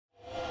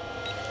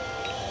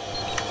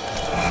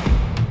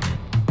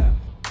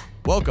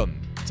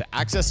Welcome to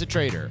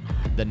AccessATrader,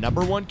 the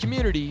 #1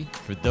 community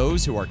for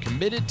those who are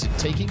committed to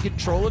taking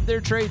control of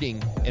their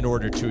trading in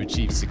order to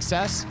achieve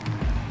success,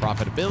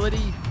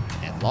 profitability,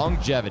 and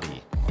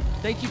longevity.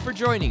 Thank you for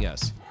joining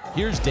us.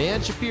 Here's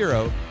Dan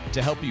Shapiro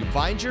to help you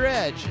find your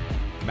edge,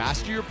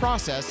 master your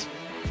process,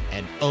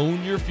 and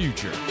own your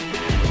future.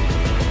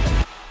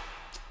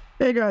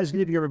 Hey guys, good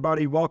evening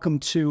everybody. Welcome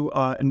to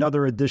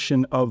another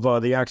edition of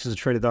the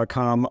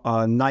AccessATrader.com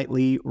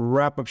nightly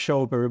wrap-up show.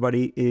 Hope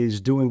everybody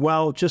is doing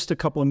well. Just a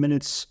couple of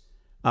minutes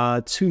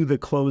to the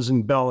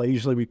closing bell. I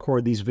usually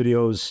record these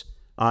videos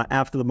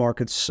after the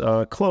markets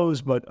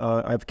close, but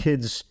I have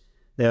kids.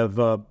 They have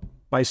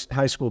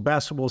high school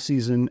basketball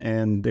season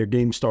and their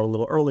games start a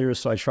little earlier,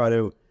 so I try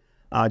to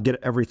get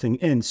everything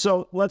in.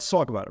 So let's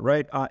talk about it,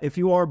 right? If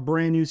you are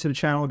brand new to the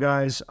channel,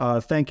 guys,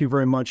 thank you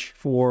very much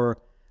for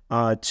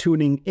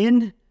tuning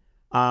in.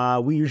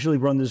 We usually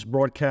run this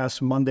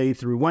broadcast Monday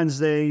through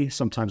Wednesday,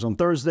 sometimes on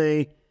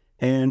Thursday,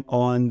 and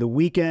on the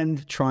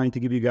weekend, trying to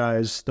give you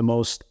guys the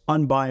most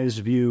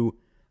unbiased view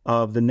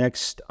of the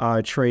next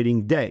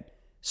trading day.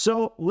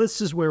 So this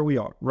is where we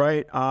are,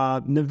 right?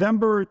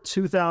 November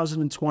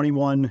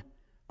 2021,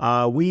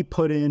 we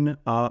put in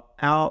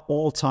our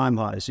all-time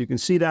highs. You can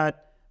see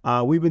that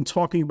we've been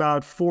talking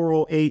about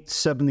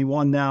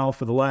 408.71 now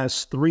for the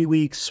last 3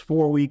 weeks,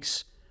 4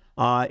 weeks.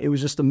 It was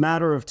just a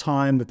matter of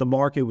time that the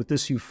market, with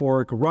this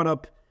euphoric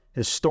run-up,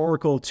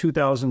 historical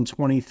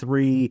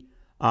 2023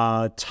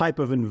 type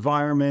of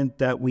environment,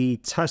 that we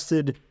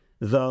tested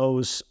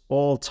those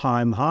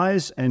all-time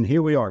highs. And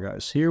here we are,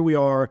 guys. Here we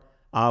are.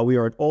 We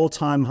are at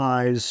all-time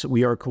highs.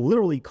 We are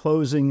literally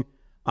closing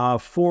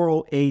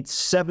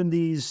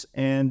 408.70s.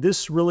 And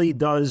this really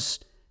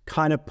does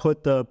kind of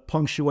put the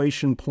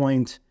punctuation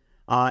point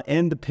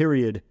and the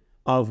period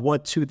of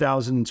what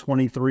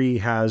 2023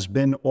 has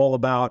been all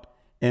about,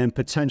 and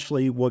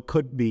potentially what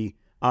could be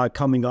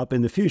coming up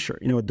in the future.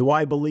 You know, do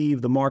I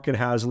believe the market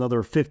has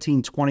another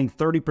 15, 20,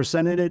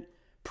 30% in it?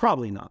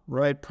 Probably not,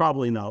 right?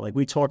 Probably not. Like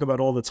we talk about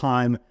all the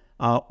time,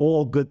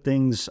 all good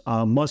things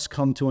must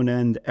come to an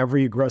end.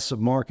 Every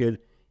aggressive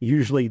market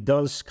usually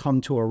does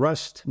come to a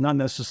rest, not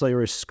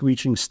necessarily a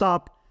screeching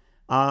stop.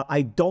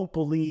 I don't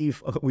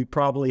believe we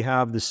probably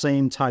have the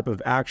same type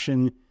of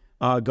action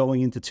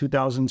going into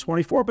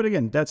 2024. But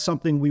again, that's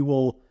something we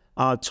will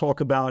talk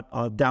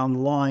about down the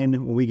line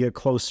when we get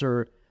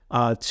closer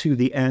to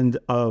the end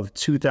of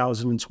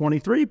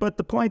 2023. But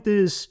the point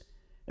is,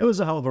 it was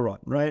a hell of a run,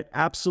 right?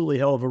 Absolutely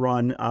hell of a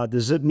run.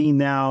 Does it mean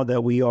now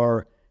that we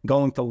are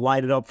going to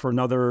light it up for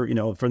another,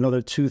 for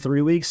another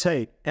 2-3 weeks?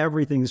 Hey,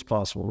 everything's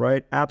possible,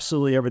 right?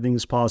 Absolutely everything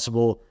is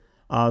possible.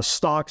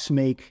 Stocks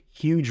make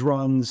huge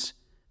runs,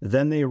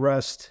 then they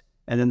rest,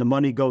 and then the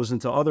money goes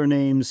into other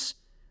names.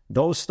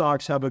 Those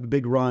stocks have a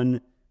big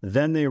run,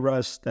 then they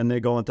rest, and they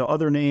go into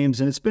other names.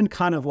 And it's been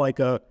kind of like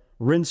a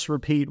rinse,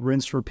 repeat,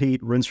 rinse,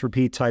 repeat, rinse,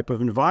 repeat type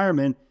of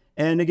environment.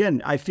 And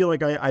again, I feel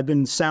like I've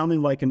been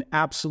sounding like an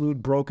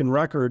absolute broken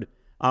record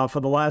for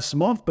the last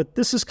month, but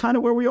this is kind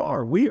of where we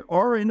are. We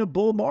are in a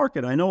bull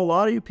market. I know a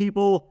lot of you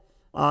people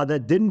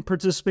that didn't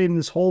participate in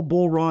this whole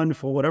bull run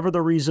for whatever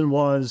the reason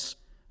was,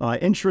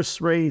 interest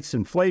rates,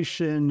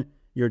 inflation,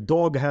 your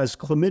dog has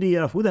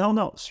chlamydia, who the hell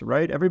knows,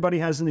 right? Everybody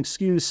has an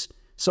excuse.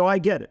 So I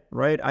get it,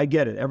 right? I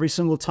get it. Every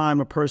single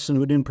time a person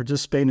who didn't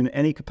participate in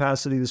any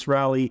capacity in this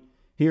rally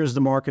hears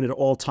the market at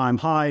all-time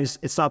highs,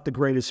 it's not the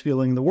greatest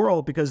feeling in the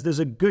world, because there's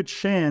a good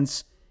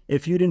chance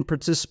if you didn't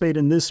participate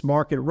in this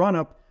market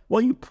run-up, well,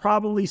 you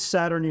probably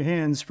sat on your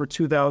hands for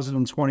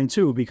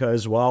 2022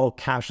 because, well,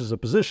 cash is a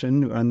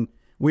position, and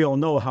we all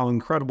know how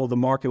incredible the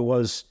market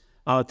was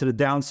to the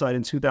downside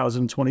in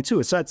 2022.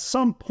 It's at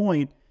some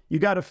point you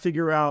got to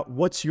figure out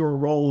what's your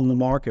role in the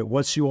market,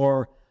 what's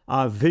your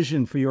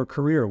vision for your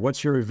career,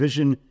 what's your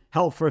vision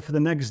for the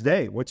next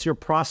day, what's your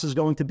process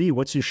going to be,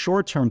 what's your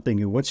short-term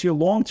thinking, what's your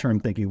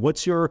long-term thinking,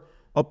 what's your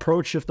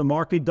approach if the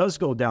market does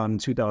go down in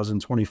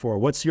 2024,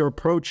 what's your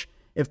approach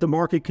if the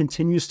market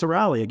continues to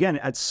rally. Again,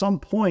 at some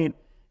point,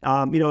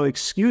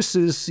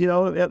 excuses,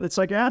 it's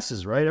like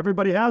asses, right?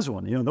 Everybody has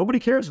one. Nobody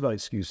cares about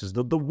excuses.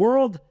 The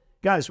world,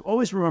 guys,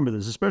 always remember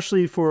this,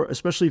 especially for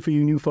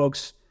you new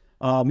folks,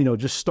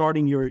 just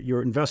starting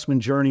your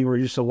investment journey or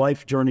just a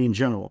life journey in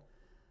general.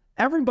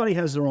 Everybody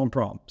has their own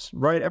problems,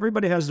 right?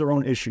 Everybody has their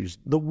own issues.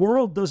 The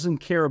world doesn't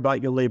care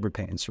about your labor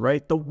pains,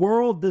 right? The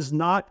world does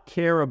not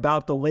care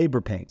about the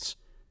labor pains.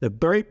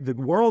 The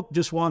world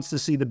just wants to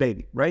see the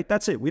baby, right?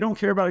 That's it. We don't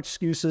care about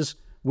excuses.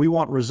 We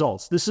want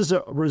results. This is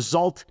a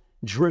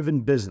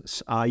result-driven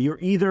business. You're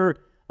either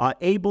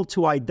able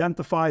to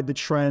identify the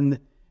trend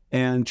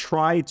and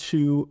try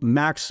to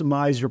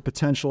maximize your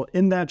potential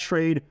in that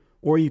trade,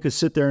 or you could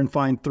sit there and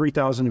find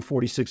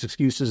 3,046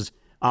 excuses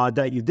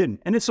that you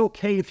didn't. And it's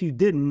okay if you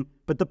didn't,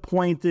 but the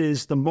point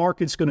is the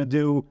market's going to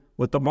do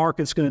what the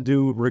market's going to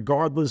do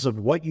regardless of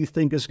what you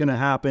think is going to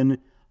happen.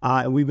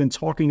 And we've been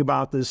talking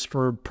about this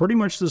for pretty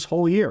much this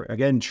whole year.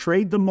 Again,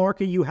 trade the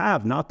market you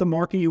have, not the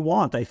market you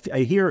want. I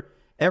hear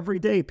every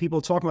day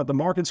people talking about the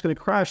market's going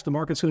to crash, the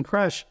market's going to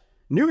crash.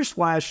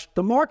 Newsflash,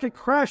 the market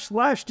crashed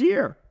last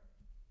year.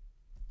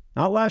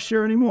 not last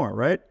year anymore,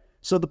 right?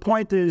 So the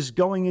point is,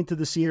 going into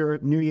this year,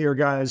 new year,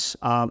 guys,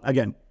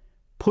 again,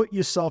 put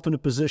yourself in a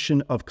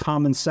position of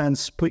common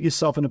sense, put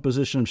yourself in a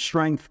position of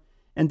strength,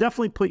 and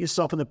definitely put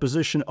yourself in a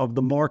position of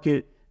the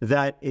market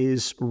that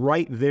is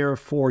right there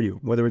for you.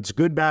 Whether it's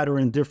good, bad, or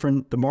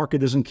indifferent, the market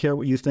doesn't care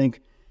what you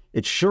think.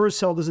 It sure as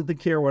hell doesn't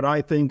care what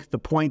I think. The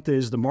point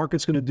is, the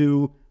market's going to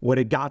do what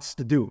it gots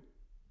to do,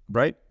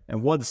 right?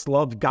 And what's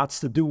love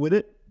gots to do with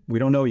it, we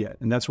don't know yet.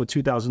 And that's what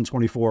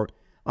 2024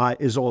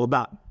 is all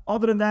about.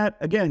 Other than that,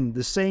 again,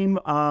 the same,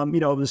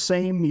 the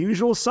same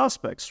usual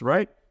suspects,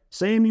 right?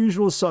 Same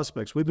usual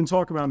suspects. We've been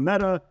talking about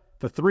Meta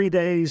for 3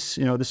 days.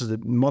 This is the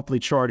monthly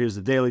chart. Here's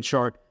the daily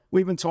chart.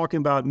 We've been talking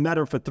about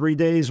Meta for 3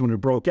 days when it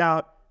broke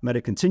out.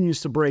 Meta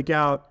continues to break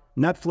out.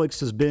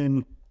 Netflix has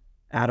been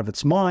out of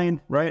its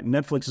mind, right?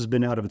 Netflix has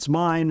been out of its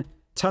mind.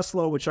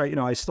 Tesla, which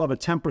I still have a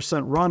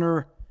 10%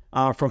 runner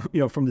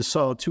from this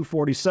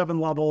 247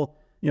 level.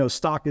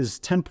 Stock is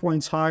 10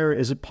 points higher.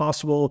 Is it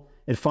possible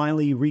it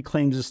finally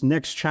reclaims this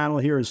next channel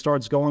here and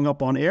starts going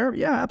up on air?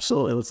 Yeah,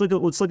 absolutely. Let's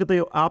look at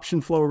the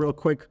option flow real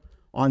quick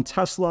on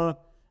Tesla.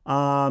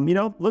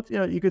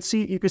 You could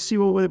see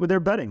what they're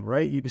betting,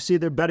 right? You can see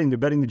they're betting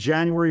the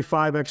January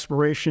 5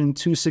 expiration,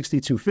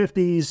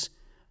 262.50s,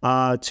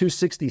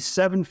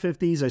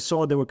 267.50s. I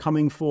saw they were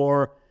coming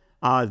for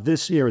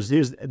this year.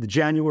 Here's the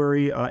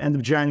January, end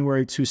of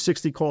January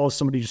 260 calls.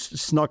 Somebody just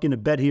snuck in a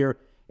bet here,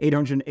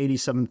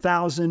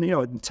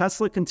 887,000.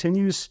 Tesla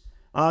continues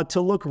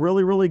to look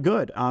really, really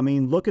good. I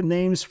mean, look at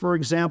names, for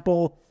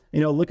example,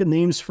 like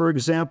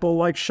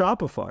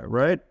Shopify,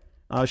 right?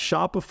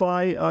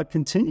 Shopify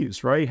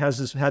continues, right?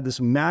 Had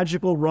this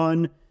magical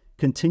run,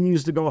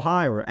 continues to go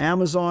higher.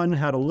 Amazon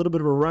had a little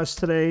bit of a rest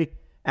today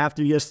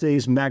after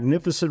yesterday's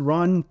magnificent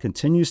run,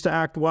 continues to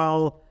act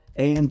well.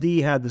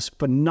 AMD had this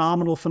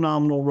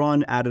phenomenal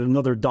run, added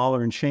another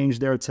 $1 and change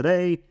there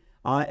today.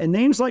 And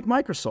names like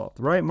Microsoft,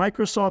 right?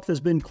 Microsoft has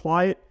been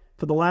quiet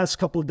for the last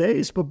couple of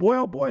days, but boy,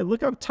 oh boy,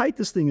 look how tight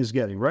this thing is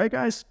getting, right,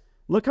 guys?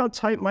 Look how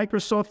tight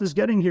Microsoft is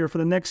getting here for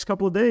the next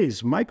couple of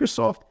days.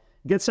 Microsoft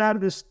gets out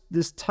of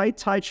this tight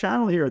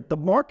channel here. The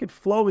market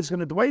flow is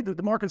going to, the way that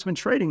the market's been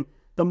trading,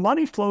 the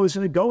money flow is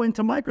going to go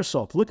into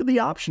Microsoft. Look at the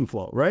option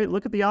flow, right?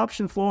 Look at the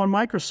option flow on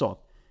Microsoft.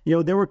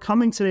 They were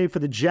coming today for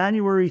the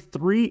January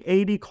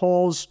 380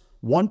 calls,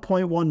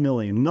 1.1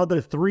 million.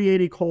 Another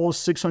 380 calls,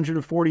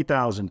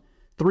 640,000.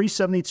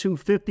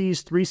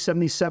 372.50s,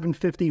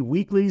 377.50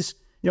 weeklies.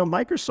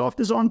 Microsoft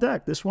is on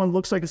deck. This one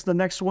looks like it's the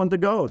next one to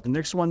go, the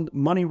next one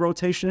money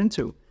rotation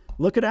into.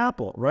 Look at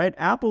Apple, right?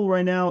 Apple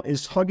right now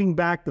is hugging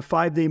back the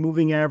 5-day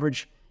moving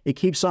average. It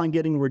keeps on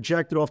getting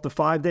rejected off the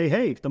 5-day.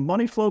 Hey, if the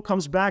money flow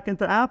comes back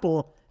into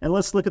Apple, and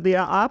let's look at the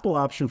Apple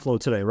option flow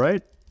today,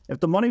 right? If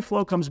the money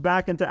flow comes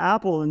back into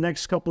Apple in the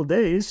next couple of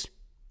days,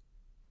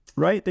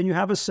 right, then you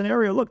have a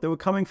scenario. Look, they were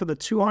coming for the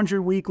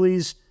 200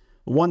 weeklies,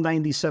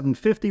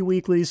 197.50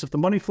 weeklies. If the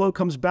money flow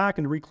comes back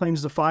and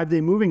reclaims the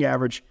 5-day moving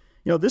average,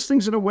 this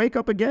thing's going to wake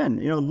up again.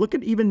 Look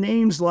at even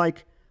names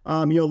like,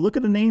 look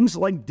at the names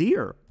like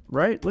Deere,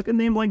 right? Look at a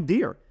name like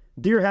Deere.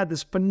 Deere had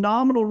this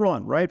phenomenal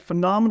run, right?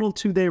 Phenomenal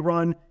 2-day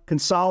run,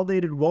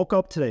 consolidated, woke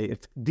up today. If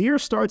Deere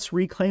starts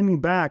reclaiming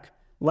back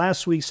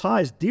last week's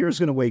highs, Deere's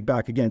going to wake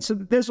back again. So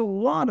there's a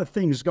lot of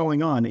things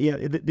going on. Yeah,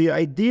 the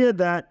idea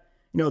that,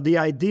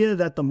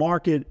 the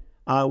market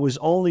was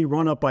only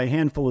run up by a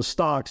handful of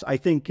stocks, I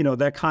think,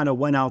 that kind of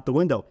went out the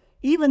window.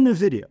 Even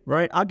NVIDIA,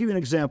 right? I'll give you an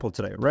example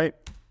today, right?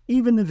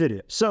 Even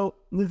NVIDIA. So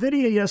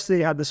NVIDIA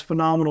yesterday had this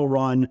phenomenal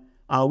run.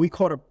 We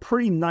caught a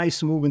pretty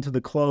nice move into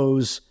the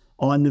close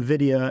on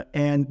NVIDIA,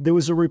 and there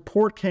was a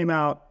report came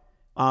out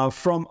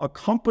from a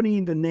company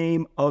in the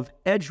name of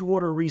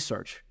Edgewater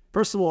Research.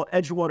 First of all,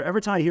 Edgewater,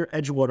 every time I hear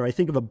Edgewater, I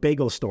think of a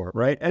bagel store,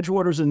 right?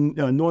 Edgewater's in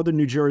northern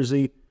New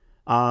Jersey.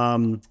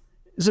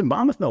 Is it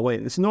Monmouth? No,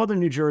 wait, it's northern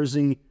New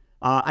Jersey.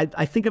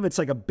 I think of it's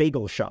like a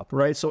bagel shop,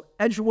 right? So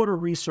Edgewater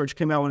Research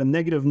came out with a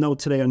negative note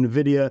today on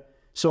NVIDIA.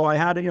 So I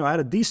had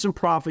a decent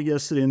profit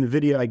yesterday in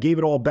NVIDIA. I gave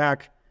it all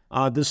back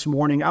this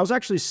morning. I was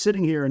actually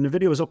sitting here, and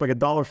NVIDIA was up like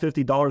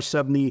 $1.50,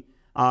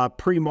 $1.70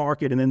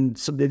 pre-market, and then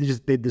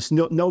this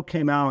note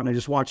came out, and I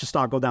just watched the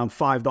stock go down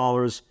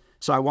 $5.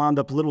 So I wound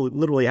up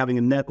literally having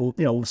a net,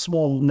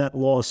 small net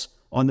loss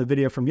on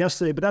NVIDIA from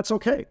yesterday, but that's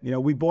okay.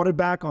 We bought it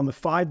back on the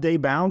 5-day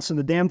bounce, and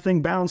the damn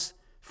thing bounced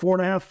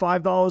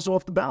 $4.50, $5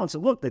 off the bounce.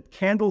 And look, the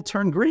candle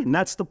turned green.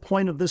 That's the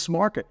point of this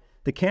market.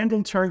 The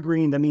candle turned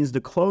green. That means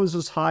the close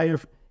was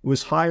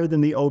higher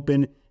than the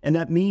open, and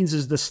that means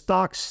is the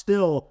stock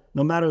still,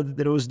 no matter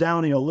that it was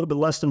down, a little bit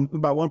less than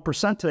about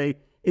 1% today,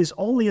 is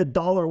only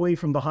 $1 away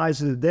from the highs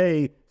of the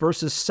day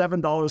versus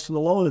 $7 from the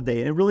low of the day.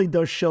 And it really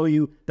does show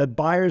you that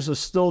buyers are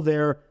still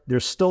there. They're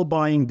still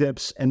buying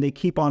dips, and they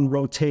keep on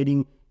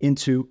rotating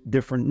into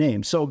different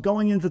names. So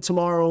going into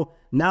tomorrow,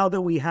 now that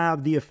we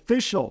have the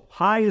official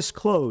highest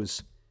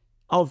close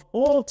of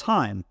all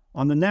time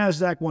on the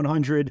NASDAQ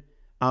 100,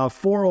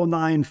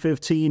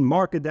 409.15,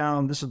 mark it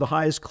down. This is the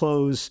highest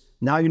close.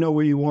 Now you know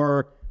where you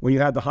were when you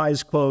had the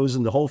highest close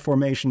in the whole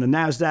formation. The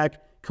NASDAQ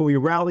Can we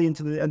rally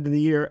into the end of the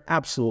year?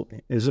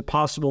 Absolutely. Is it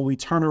possible we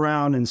turn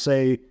around and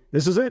say,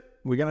 this is it?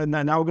 Now we're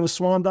going to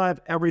swan dive?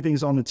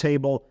 Everything's on the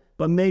table.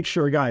 But make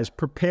sure, guys,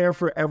 prepare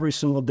for every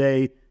single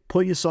day.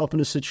 Put yourself in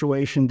a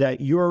situation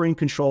that you're in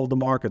control of the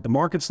market. The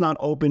market's not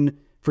open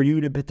for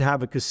you to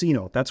have a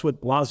casino. That's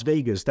what Las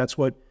Vegas, that's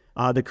what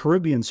the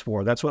Caribbean's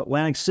for. That's what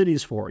Atlantic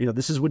City's for.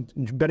 This is what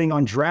betting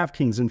on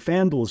DraftKings and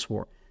FanDuel is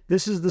for.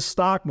 This is the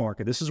stock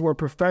market. This is where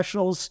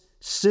professionals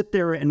sit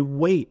there and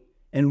wait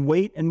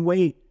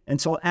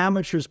until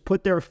amateurs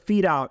put their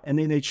feet out and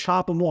then they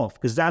chop them off,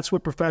 because that's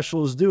what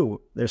professionals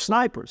do. They're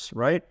snipers,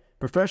 right?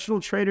 Professional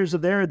traders are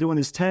there doing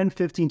this 10,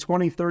 15,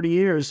 20, 30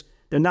 years.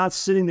 They're not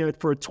sitting there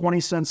for a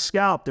 20-cent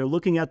scalp. They're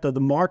looking at the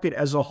market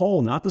as a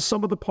whole, not the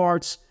sum of the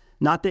parts,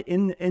 not the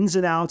ins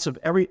and outs of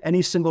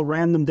any single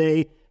random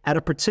day at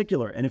a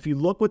particular. And if you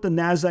look what the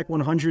NASDAQ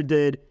 100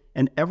 did,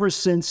 and ever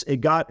since it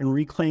got and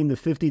reclaimed the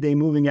 50-day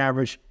moving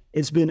average,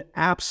 it's been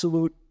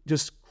absolute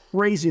just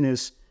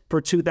craziness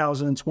for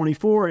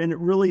 2024. And it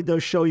really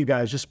does show you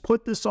guys, just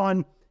put this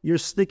on your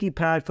sticky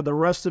pad for the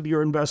rest of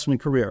your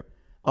investment career.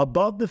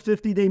 Above the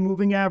 50-day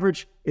moving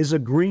average is a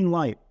green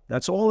light.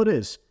 That's all it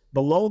is.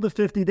 Below the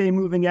 50-day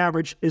moving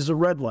average is a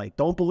red light.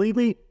 Don't believe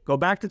me? Go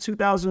back to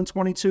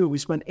 2022. We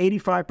spent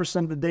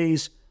 85% of the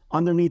days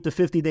underneath the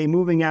 50-day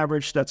moving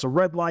average. That's a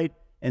red light.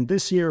 And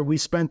this year, we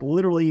spent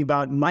literally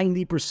about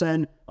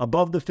 90%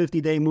 above the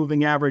 50-day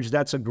moving average.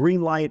 That's a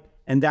green light,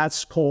 and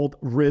that's called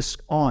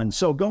risk on.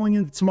 So going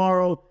into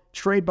tomorrow,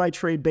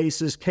 trade-by-trade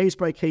basis,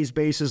 case-by-case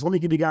basis, let me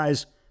give you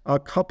guys a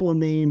couple of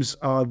names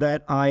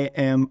that I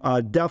am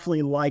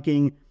definitely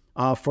liking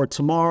for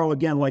tomorrow.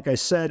 Again, like I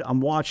said,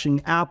 I'm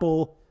watching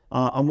Apple.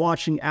 I'm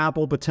watching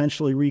Apple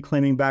potentially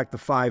reclaiming back the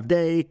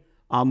 5-day.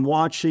 I'm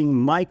watching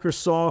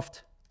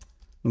Microsoft.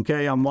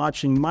 Okay, I'm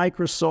watching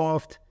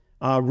Microsoft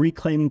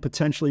reclaiming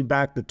potentially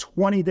back the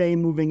 20-day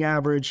moving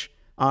average.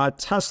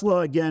 Tesla,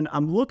 again,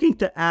 I'm looking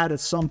to add at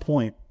some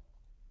point.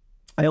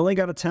 I only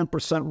got a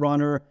 10%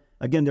 runner.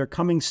 Again, they're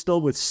coming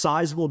still with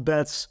sizable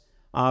bets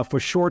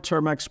for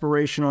short-term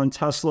expiration on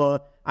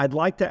Tesla. I'd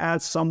like to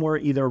add somewhere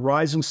either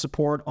rising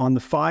support on the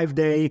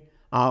 5-day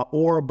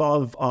or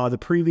above the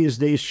previous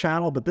day's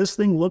channel, but this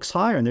thing looks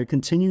higher, and they're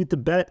continuing to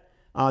bet.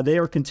 They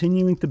are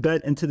continuing to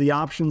bet into the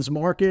options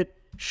market,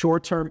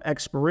 short-term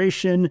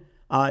expiration.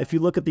 If you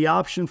look at the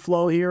option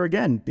flow here,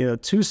 again,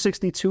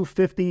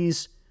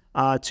 262.50s,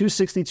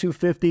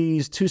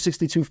 262.50s,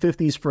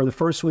 262.50s for the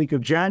first week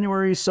of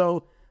January.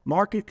 So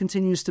market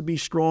continues to be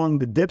strong.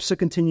 The dips are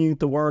continuing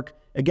to work.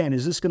 Again,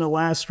 is this going to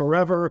last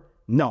forever?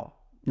 No.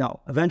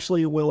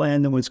 Eventually it will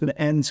end, and when it's going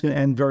to end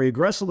very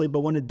aggressively. But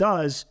when it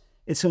does,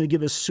 it's going to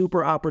give us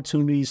super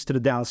opportunities to the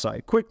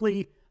downside.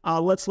 Quickly,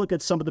 let's look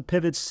at some of the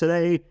pivots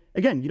today.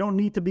 Again, you don't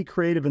need to be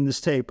creative in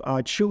this tape.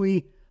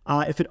 Chewy,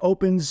 if it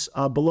opens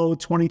below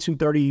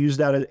 22.30, use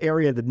that as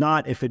area. Did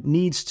not. If it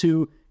needs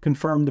to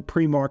confirm the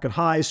pre-market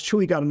highs,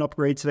 Chewy got an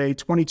upgrade today.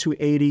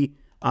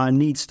 22.80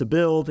 needs to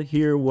build.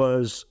 Here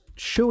was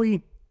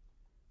Chewy,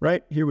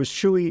 right? Here was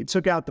Chewy. It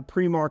took out the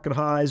pre-market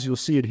highs. You'll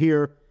see it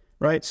here,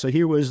 right? So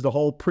here was the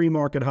whole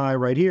pre-market high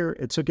right here.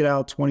 It took it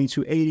out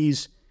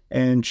 22.80s,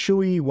 and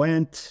Chewy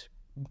went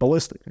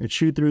ballistic. It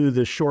chewed through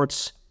the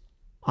shorts.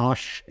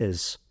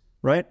 Is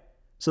right.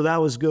 So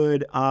that was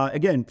good.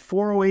 Again,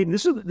 408. And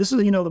this is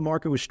the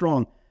market was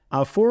strong.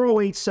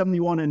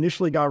 408.71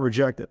 initially got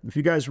rejected. If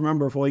you guys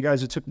remember, for all you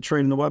guys who took the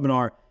trade in the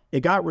webinar, it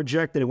got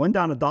rejected. It went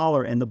down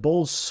 $1, and the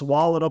bulls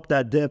swallowed up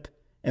that dip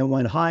and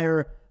went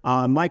higher.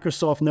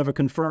 Microsoft never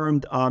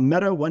confirmed.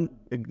 Meta went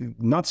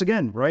nuts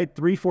again, right?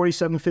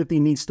 347.50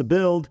 needs to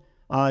build.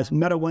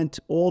 Meta went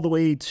all the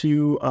way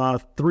to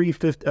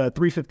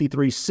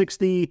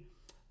 353.60.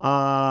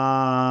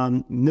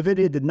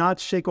 NVIDIA did not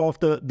shake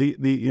off the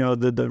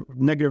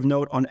negative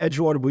note on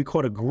Edgewater. We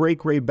caught a great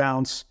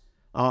bounce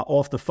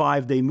off the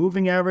 5-day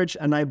moving average,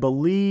 and I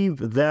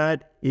believe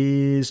that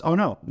is, oh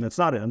no, that's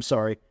not it. I'm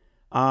sorry.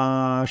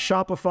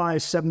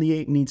 Shopify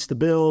 78 needs to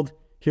build.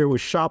 Here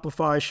was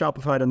Shopify.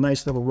 Shopify had a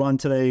nice little run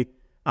today.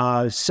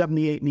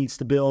 78 needs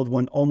to build.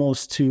 Went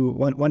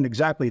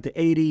exactly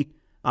to 80.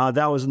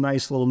 That was a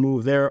nice little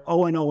move there.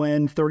 ON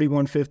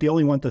 31.50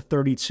 only went to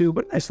 32,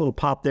 but a nice little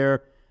pop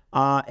there.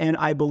 And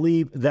I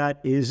believe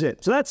that is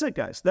it. So that's it,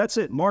 guys. That's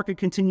it. Market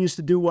continues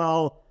to do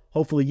well.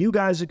 Hopefully you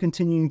guys are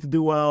continuing to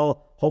do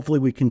well. Hopefully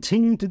we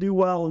continue to do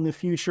well in the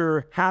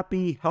future.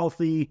 Happy,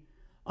 healthy,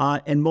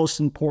 and most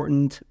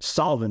important,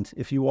 solvent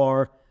if you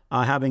are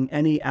having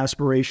any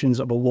aspirations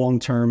of a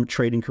long-term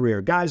trading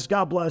career. Guys,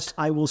 God bless.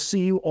 I will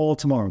see you all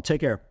tomorrow.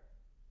 Take care.